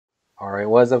Alright,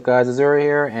 what's up guys, Azura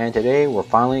here, and today we're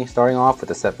finally starting off with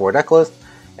the set 4 deck list,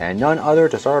 and none other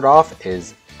to start off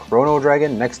is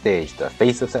Chronodragon Nextage, the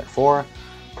face of set 4,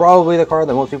 probably the card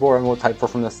that most people are most hyped for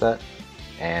from this set,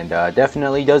 and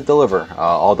definitely does deliver,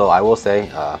 although I will say,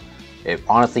 it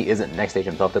honestly isn't Nextage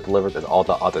himself that delivers, it's all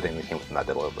the other things that came from that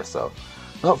deliver. So,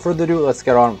 without further ado, let's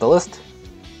get on with the list.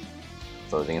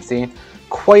 So as you can see,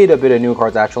 quite a bit of new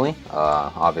cards actually,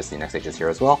 obviously Nextage is here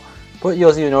as well. But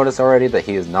you'll notice already that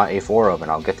he is not a 4-of,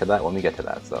 and I'll get to that when we get to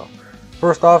that. So,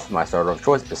 first off, my starter of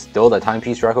choice is still the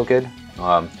Timepiece Draco Kid.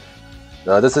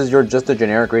 This is just a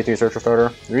generic grade 3 searcher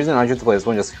starter. The reason I choose to play this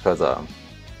one just because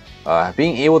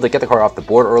being able to get the card off the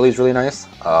board early is really nice.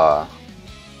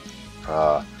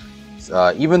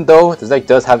 Even though this deck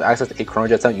does have access to a Chrono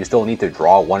Jet set, you still need to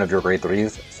draw one of your grade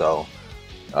 3s. So,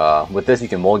 with this, you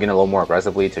can mulligan a little more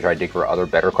aggressively to try to dig for other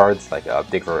better cards, like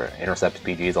dig for intercepts,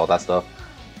 PGs, all that stuff.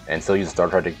 And still use a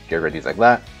starter to get rid of these like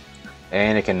that,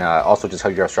 and it can also just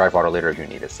help you out Stride Fodder later if you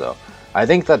need it. So I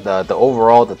think that the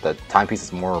overall the timepiece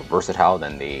is more versatile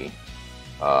than the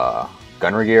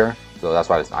gunner gear, so that's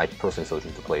why I personally still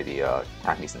choose to play the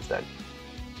timepiece instead.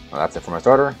 That's it for my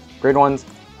starter. Grade 1s,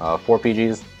 4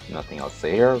 PGs, nothing else to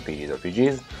say here. PGs are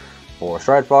PGs. 4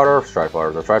 Stride Fodder, Stride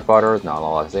Fodders are Stride Fodders, not a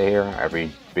lot to say here.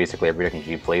 Basically every deck in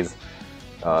G plays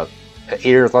 8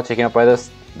 is not taken up by this.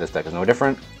 This deck is no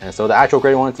different, and so the actual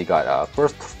grade 1s, you got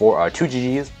first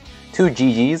 2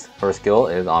 GGs. First skill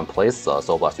is on place,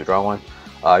 Soul Blast 2 draw 1.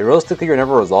 Realistically, you're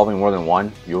never resolving more than 1.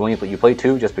 You play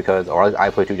 2 just because, or I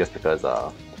play 2 just because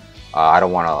I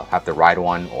don't want to have to ride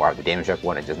 1 or have to damage check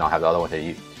 1 and just not have the other one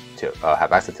to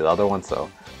have access to the other one.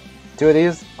 So 2 of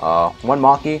these, 1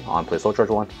 Maki on play Soul Charge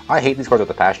 1. I hate these cards with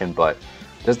a passion, but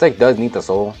this deck does need the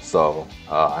soul, so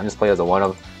I just play as a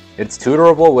 1-of. It's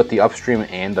tutorable with the Upstream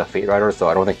and the Fate Rider, so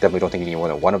I definitely don't think you need more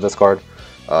than 1 of this card.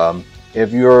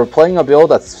 If you're playing a build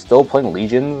that's still playing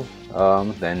Legion,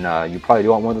 then you probably do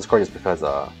want more of this card just because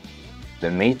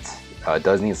the mate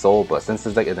does need soul, but since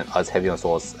this deck isn't as heavy on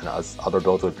souls and as other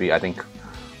builds would be, I think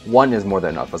 1 is more than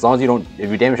enough. As long as if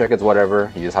you damage check it's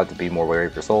whatever, you just have to be more wary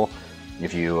of your soul.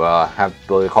 If you have the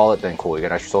ability to call it, then cool, you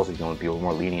get extra soul, so you can be a little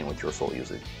more lenient with your soul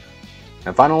usage.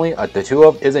 And finally, the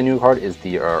 2-of is a new card, is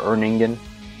the Erningen.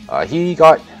 He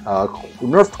got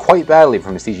nerfed quite badly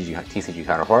from his TCG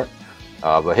counterpart,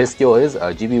 but his skill is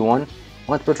GB1.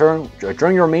 Once per turn,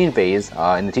 during your main phase,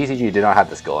 in the TCG did not have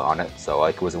the skill on it, so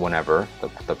like it was whenever,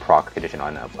 the proc condition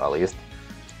on it at least.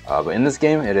 But in this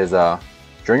game, it is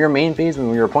during your main phase,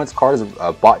 when your opponent's card is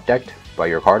bot decked by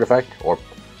your card effect, or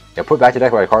put back to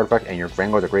deck by a card effect, and your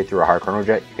Vanguard is a grade 3 or higher Chrono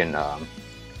Jet, you can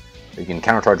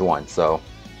countercharge 1. So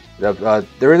the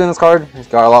reason this card has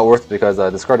got a lot worse because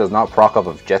this card does not proc off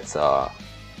of Jet's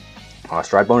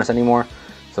stride bonus anymore.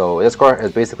 So this card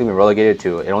has basically been relegated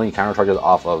to it only countercharges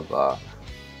off of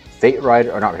Fate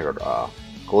Rider, or not Fate Rider,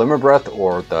 Glimmer Breath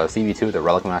or the CV2, the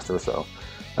Relic Master. So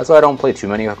that's why I don't play too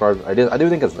many of the cards. I do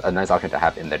think it's a nice option to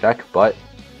have in the deck, but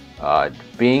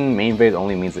being main phase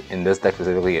only means that in this deck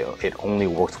specifically, it only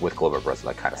works with Glimmer Breath, so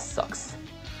that kind of sucks.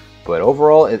 But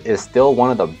overall, it is still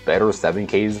one of the better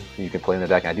 7Ks you can play in the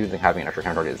deck, and I do think having an extra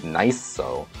counter is nice,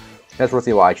 so that's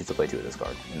roughly why I choose to play 2 of this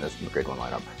card in this grade 1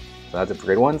 lineup. So that's it for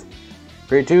grade 1s.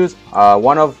 Grade 2s,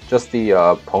 1 of just the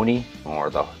Pony,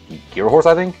 or the Gear Horse,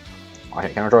 I think. I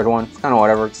hit countercharge 1, it's kind of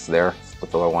whatever, it's there, it's the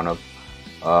filler 1 of.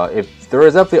 If there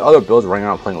is definitely other builds running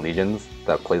around playing Legions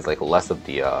that plays like less of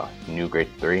the new grade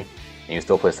 3, and you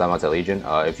still play some outside Legion.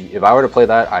 If I were to play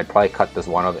that, I'd probably cut this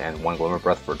 1 of and 1 Glimmer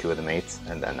Breath for 2 of the mates,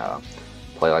 and then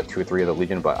play like 2 or 3 of the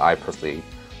Legion. But I personally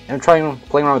am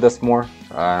playing around with this more,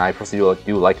 and I personally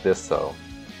do like this, so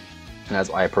and that's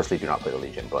why I personally do not play the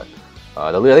Legion. But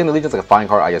I think the Legion's like a fine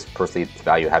card. I just personally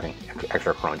value having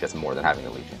extra Chrono Jets more than having the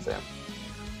Legion. So,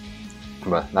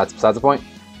 but that's besides the point.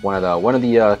 One of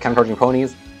the countercharging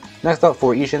ponies. Next up,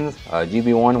 for Ishins,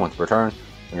 GB1 once per turn.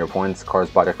 When your opponent's card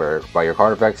is bought decked by your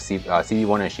card effect,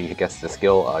 CV1, and she gets the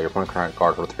skill, your opponent's current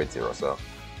card worth grade 0. So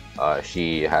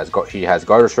she has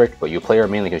guard restrict, but you play her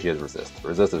mainly because she has resist.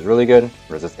 Resist is really good.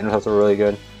 Resist intercepts are really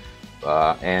good,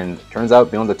 and turns out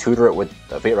being able to tutor it with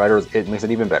Fate Riders, it makes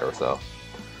it even better. So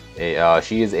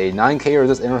she is a 9K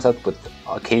resist intercept with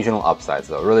occasional upside.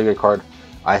 So a really good card.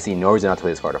 I see no reason not to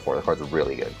play this card at 4. The card's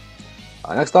really good.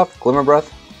 Next up, Glimmer Breath.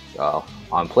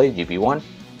 On play, GP1.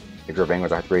 If your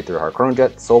Vanguards are grade 3 or higher Chrono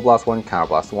Jet, Soul Blast 1, Counter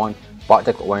Blast 1, bot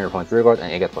deck one of your opponent's rear guards,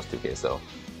 and it gets plus 2k. So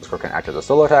this card can act as a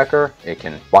solo attacker. It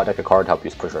can bot deck a card to help you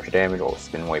push extra damage or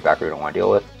spin way back where you don't want to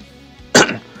deal with.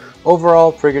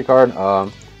 Overall, pretty good card.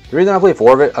 The reason I play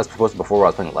 4 of it as opposed to before where I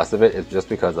was playing less of it is just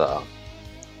because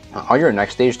on your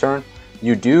next stage turn,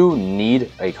 you do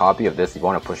need a copy of this if you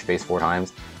want to push face 4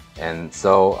 times. And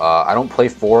so I don't play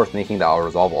 4 thinking that I'll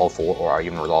resolve all 4 or I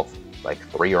even resolve like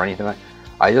 3 or anything like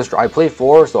that. I play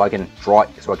 4 so I can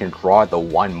draw the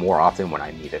 1 more often when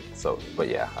I need it. So, but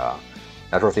yeah,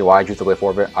 that's roughly why I choose to play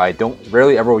 4 of it. I don't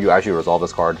rarely ever will you actually resolve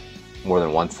this card more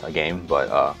than once a game,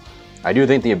 but I do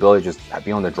think the ability to just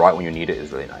being able to draw it when you need it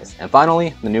is really nice. And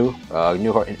finally, the new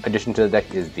addition to the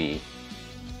deck is the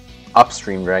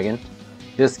Upstream Dragon.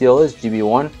 His skill is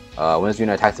GB1. When this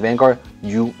unit attacks the Vanguard,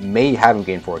 you may have him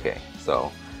gain 4K.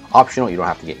 So optional, you don't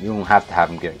have to have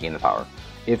him gain the power.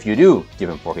 If you do give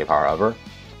him 4K power, however,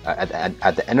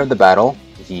 at the end of the battle,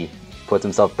 he puts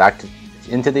himself back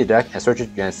into the deck and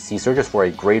searches for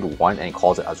a grade 1 and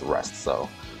calls it as rest. So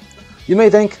you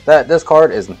may think that this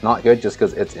card is not good just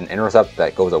because it's an intercept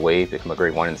that goes away to become a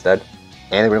grade 1 instead,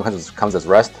 and the grade 1 comes as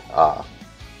rest.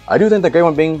 I do think the grade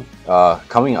 1 being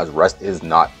coming as rest is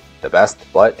not the best,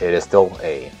 but it is still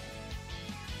a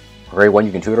grade 1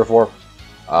 you can tutor for.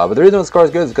 But the reason this card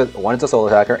is good is because 1, it's a solo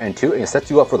attacker, and 2, it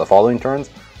sets you up for the following turns,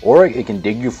 or it can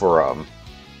dig you for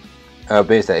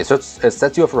base set. It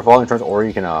sets you up for the following turns, or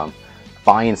you can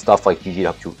find stuff like GG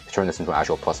up to turn this into an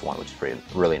actual +1, which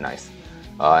is really nice.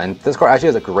 And this card actually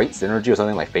has a great synergy with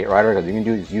something like Fate Rider, because you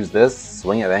can use this,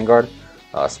 swing at Vanguard,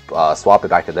 swap it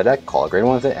back to the deck, call a grade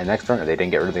 1 with it, and next turn, if they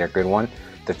didn't get rid of the grade 1,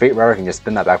 the Fate Rider can just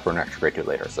spin that back for an extra grade 2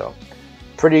 later. So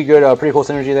pretty good, pretty cool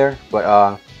synergy there.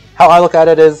 But how I look at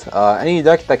it is, any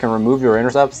deck that can remove your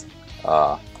intercepts,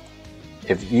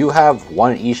 if you have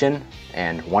 1 Ishin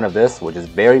and 1 of this, which is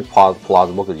very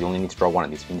plausible because you only need to draw 1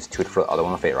 of these, you need to tutor for the other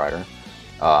one with Fate Rider.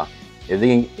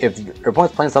 If your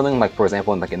opponent's playing something like, for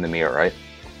example, in the mirror, right?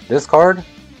 This card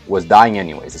was dying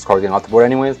anyways. This card was getting off the board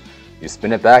anyways. You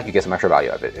spin it back, you get some extra value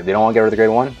out of it. If they don't want to get rid of the grade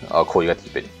 1, oh cool, you got to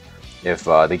keep it. If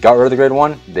they got rid of the grade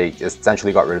 1, they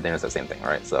essentially got rid of the intercept, same thing,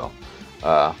 right? So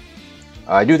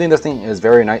I do think this thing is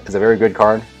very nice. It's a very good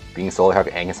card, being solo attacker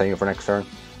and can send you for next turn.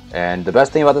 And the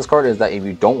best thing about this card is that if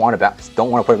you don't want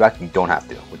to put it back, you don't have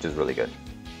to, which is really good.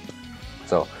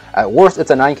 So at worst,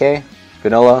 it's a 9K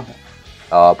vanilla,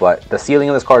 but the ceiling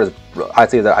of this card is,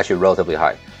 I'd say, that actually relatively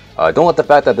high. Don't let the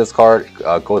fact that this card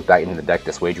goes back into the deck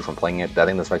dissuade you from playing it. I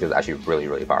think this effect is actually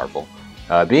really powerful.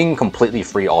 Being completely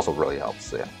free also really helps.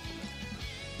 So yeah.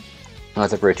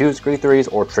 That's it for grade 2s, grade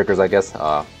 3s, or triggers, I guess.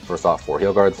 First off, 4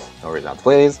 heal guards. No reason not to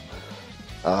play these.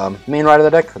 Main ride of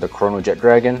the deck, the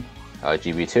Chronodragon,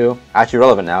 GB2. Actually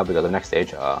relevant now because of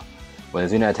Nextage. When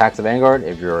this unit attacks the Vanguard,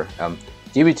 if you're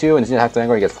GB2 and this unit attacks the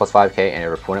Vanguard, you get plus 5k, and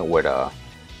your opponent would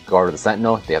guard the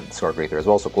Sentinel. They have the discard grade 3 as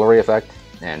well, so glory effect.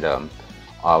 And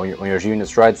when your unit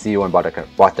strides, see you and bot deck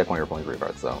one of your opponent's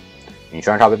recards. So when you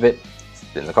try on top of it,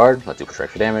 spin the card, let's do for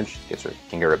extra damage.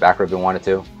 Can get rid of back if you wanted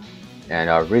to. And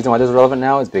the reason why this is relevant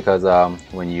now is because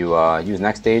when you use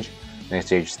Nextage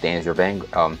stands your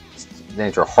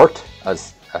stands your heart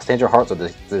so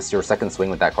this your second swing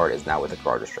with that card is now with the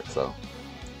guard restrict. So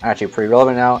actually pretty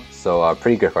relevant now. So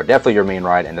pretty good card, definitely your main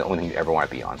ride and the only thing you ever want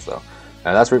to be on. So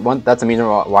that's the reason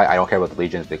why I don't care about the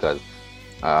legions, because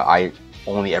I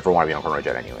only ever want to be on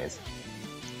Chronojet anyways.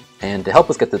 And to help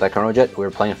us get to that Chronojet, we're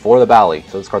playing for the Bally.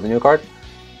 So this card's a new card.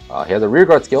 He has a rear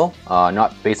guard skill,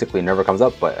 basically never comes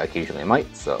up, but occasionally it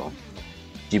might. So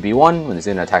GB1, when this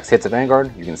unit attacks hits a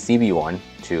Vanguard, you can CB1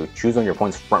 to choose on your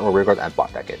opponent's front row rear guard and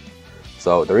bot deck it.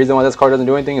 So the reason why this card doesn't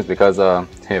do anything is because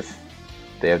if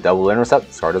they have double intercept,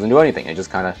 this card doesn't do anything. It just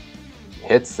kind of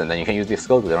hits, and then you can't use these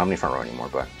skills because they don't have any front row anymore.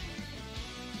 But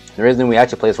the reason we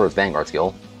actually play this for its Vanguard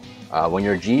skill, when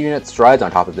your G unit strides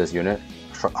on top of this unit,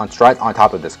 strides on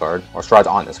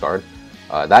this card,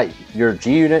 that your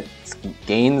G unit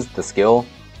gains the skill.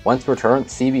 Once per turn,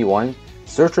 CB1,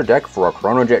 search your deck for a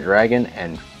Chronojet Dragon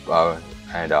and I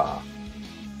don't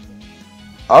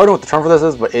know what the term for this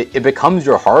is, but it becomes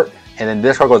your heart, and then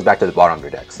this card goes back to the bottom of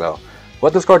your deck. So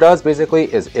what this card does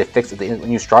basically is it fixes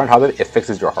when you stride on top of it, it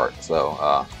fixes your heart.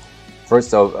 So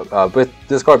with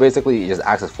this card basically, it just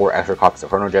acts as 4 extra copies of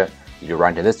Chronojet. You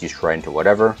run into this, you stride into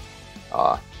whatever.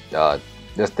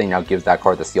 This thing now gives that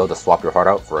card the seal to swap your heart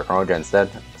out for a Chronojet instead.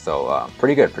 So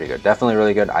pretty good. Definitely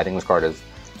really good. I think this card is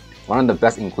one of the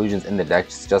best inclusions in the deck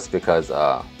just because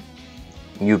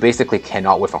you basically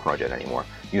cannot whiff on Chronojet anymore.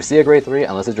 You see a grade 3,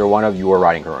 unless it's your one of, you are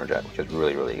riding Chronojet, which is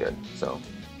really good. So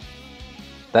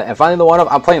and finally the one of,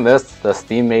 I'm playing this, the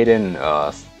Steam Maiden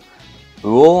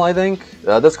Spool, I think.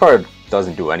 This card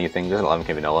doesn't do anything, just an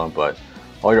 11k vanilla, but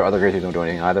all your other grade 3s don't do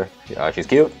anything either. She's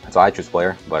cute, so I choose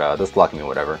player, but this lucky me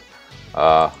whatever.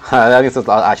 I think this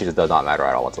actually just does not matter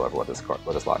at all whatsoever what this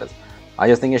slot is. I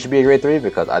just think it should be a grade 3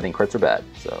 because I think crits are bad.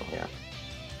 So yeah,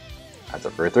 that's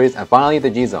it for grade 3s. And finally the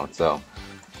G zone. So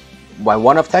my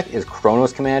one of tech is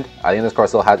Chronos Command. I think this card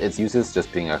still has its uses,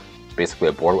 just being basically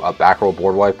a back row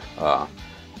board wipe.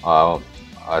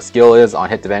 Skill is on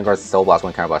hit to Vanguard, Soul Blast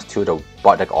 1, Counter Blast 2 to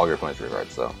bot deck all your opponent's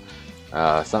rearguards.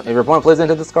 So if your opponent plays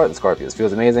into this card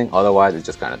feels amazing. Otherwise, it's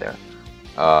just kind of there.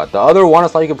 The other one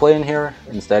slot you can play in here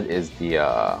instead is the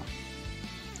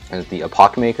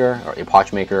Epoch Maker or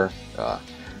Epoch Maker.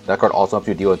 That card also helps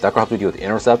you deal with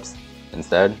intercepts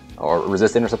instead, or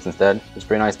resist intercepts instead. It's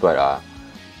pretty nice, but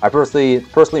I personally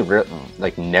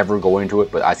like never go into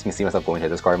it, but I can see myself going to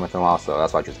this card once in a while, so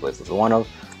that's why I choose to play this as one of.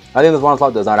 I think this one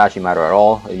slot does not actually matter at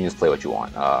all. You can just play what you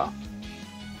want.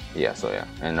 Yeah.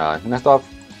 And next off,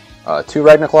 2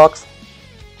 Ragnar Clocks.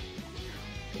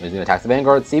 He's going to attack the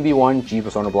Vanguard, CB1, G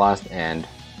Persona Blast, and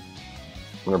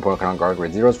when your opponent can on guard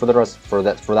grade 0s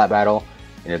for that battle.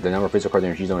 And if the number of physical cards in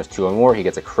your G zone is 2 or more, he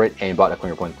gets a crit and bot deck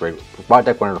one of your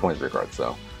opponent's grade cards.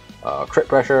 So crit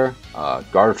pressure,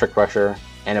 guard trick pressure,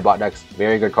 and a bot deck's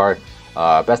very good card.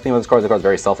 Best thing with this card is the card is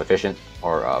very self-efficient,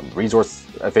 or resource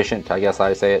efficient, I guess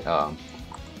I'd say it.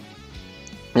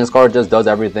 This card just does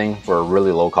everything for a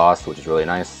really low cost, which is really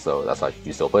nice, so that's why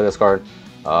you still play this card.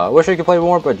 Wish I could play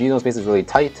more, but G zone space is really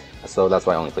tight, so that's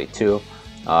why I only played 2.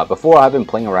 Before, I've been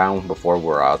playing around before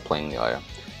where I was playing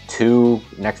 2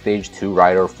 Nextage, 2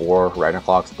 Rider, 4 Ragnar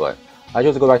Clocks, but I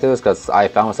chose to go back to this because I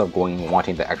found myself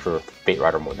wanting the extra Fate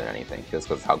Rider more than anything, just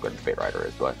because how good the Fate Rider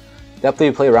is. But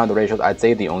definitely play around the ratios. I'd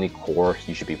say the only core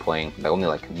you should be playing, the only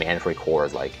like mandatory core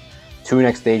is like 2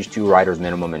 Nextage, 2 Riders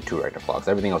minimum, and 2 Ragnar Clocks.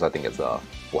 Everything else I think is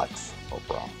flex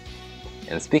overall.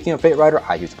 And speaking of Fate Rider,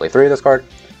 I used to play 3 of this card.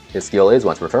 His skill is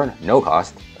once per turn, no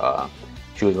cost.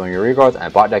 Choose one of your rearguards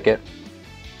and bot deck it,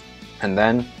 and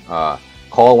then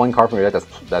call 1 card from your deck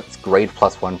that's grade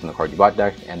 +1 from the card you bot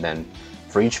decked, and then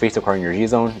for each face-up card in your G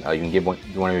zone, you can give one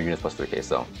of your units +3k.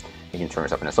 So you can turn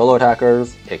yourself into solo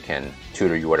attackers. It can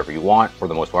tutor you whatever you want for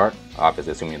the most part,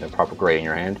 obviously assuming the proper grade in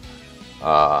your hand.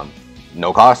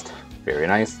 No cost, very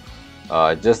nice.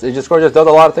 It just does a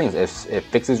lot of things. It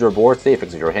fixes your board state,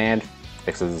 fixes your hand,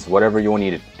 fixes whatever you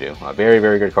need it to do.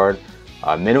 Very good card.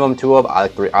 Minimum 2 of. I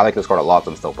like this card a lot,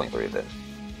 so I'm still playing 3 of it.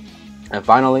 And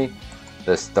finally,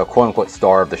 the quote-unquote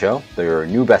star of the show, your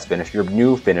new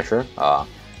finisher.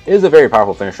 Is a very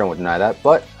powerful finisher, I won't deny that,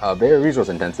 but very resource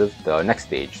intensive, the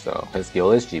Nextage. So his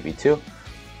skill is GB2.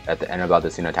 At the end of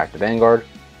this, you can attack the Vanguard.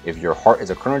 If your heart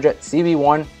is a Chronojet,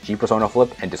 CB1, G Persona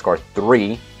flip, and discard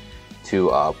 3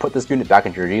 to put this unit back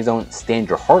into your G zone, stand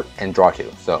your heart, and draw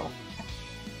 2. So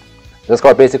this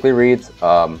card basically reads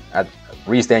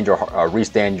restand,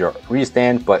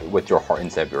 but with your heart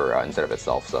instead of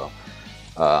itself. So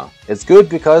it's good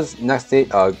because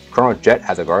Chronojet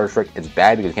has a guard trick. It's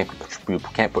bad because you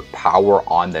can't put power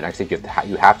on the Nextage.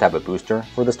 You have to have a booster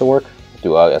for this to work.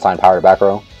 To assign power to back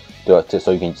row,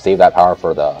 so you can save that power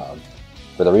for the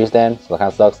restand. So that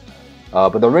kind of sucks.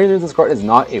 But the reason this card is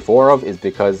not a 4 of is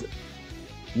because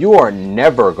you are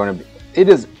never going to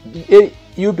be.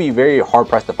 You'd be very hard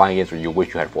pressed to find games where you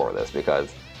wish you had 4 of this,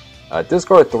 because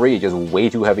discard 3 is just way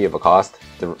too heavy of a cost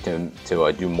to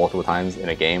do multiple times in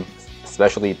a game,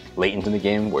 especially late into the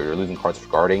game where you're losing cards for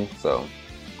guarding. So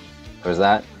there's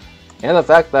that, and the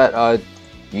fact that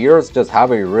yours just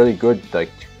have a really good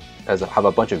have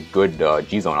a bunch of good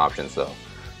G zone options. So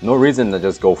no reason to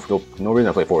just no reason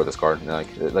to play 4 with this card.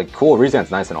 Like cool,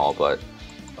 Resand's nice and all, but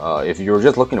if you're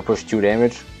just looking to push 2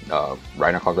 damage,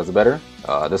 Ragnar Clock does it better.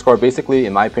 This card basically,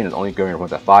 in my opinion, is only going your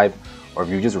opponents at 5, or if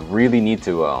you just really need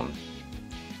to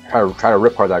try to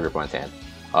rip cards out of your opponent's hand.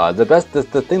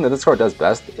 The thing that this card does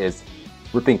best is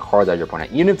ripping cards out of your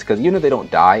opponent, even if they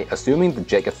don't die. Assuming the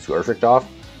Jet gets 2 Earthshrift off,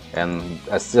 and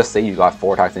let's just say you got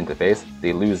 4 attacks into face,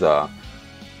 they lose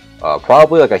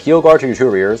probably like a Heal Guard to your 2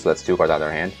 rears, so that's 2 cards out of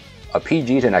their hand. A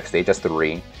PG to Nextage, that's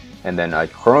 3. And then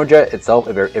Chronojet itself,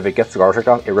 if it gets the guard trick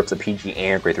off, it rips a PG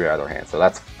and a grade 3 out of their hands. So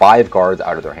that's 5 guards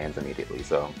out of their hands immediately.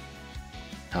 So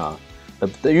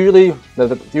usually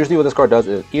what this card does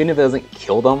is, even if it doesn't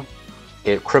kill them,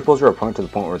 it cripples your opponent to the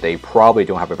point where they probably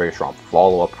don't have a very strong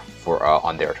follow-up for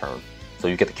on their turn. So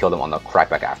you get to kill them on the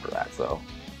crackback after that. So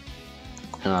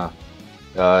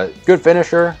good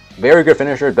finisher, very good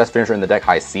finisher, best finisher in the deck,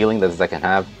 high ceiling that this deck can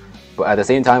have. But at the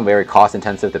same time, very cost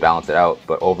intensive to balance it out.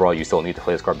 But overall, you still need to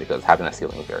play this card because having that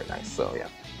ceiling is very nice. So yeah.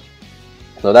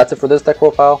 So that's it for this deck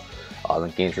profile.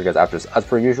 Link games for you guys as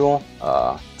per usual.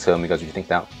 Tell me guys what you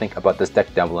think about this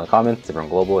deck down below in the comments. If you're on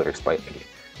global, if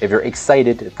you're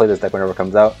excited to play this deck whenever it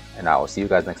comes out. And I will see you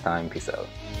guys next time. Peace out.